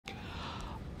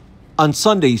On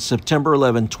Sunday, September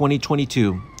 11,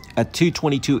 2022, at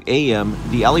 2:22 a.m.,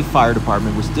 the LA Fire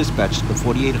Department was dispatched to the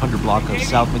 4800 block of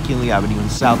South McKinley Avenue in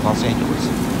South Los Angeles.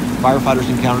 Firefighters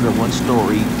encountered a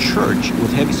one-story church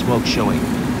with heavy smoke showing.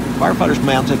 Firefighters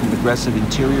mounted an aggressive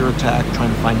interior attack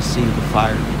trying to find the scene of the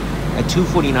fire. At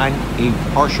 2:49,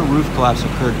 a partial roof collapse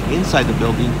occurred inside the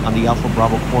building on the Alpha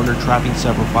Bravo corner, trapping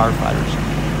several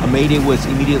firefighters. A mayday was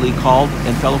immediately called,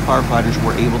 and fellow firefighters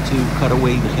were able to cut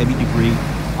away the heavy debris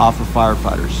off of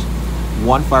firefighters.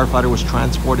 One firefighter was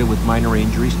transported with minor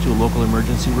injuries to a local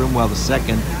emergency room, while the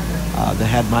second, that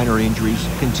had minor injuries,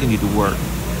 continued to work.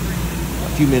 A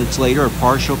few minutes later, a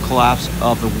partial collapse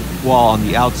of the wall on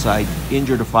the outside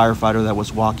injured a firefighter that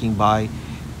was walking by,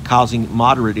 causing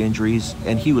moderate injuries,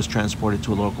 and he was transported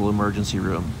to a local emergency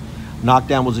room.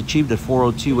 Knockdown was achieved at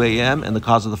 4:02 a.m., and the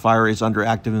cause of the fire is under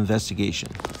active investigation.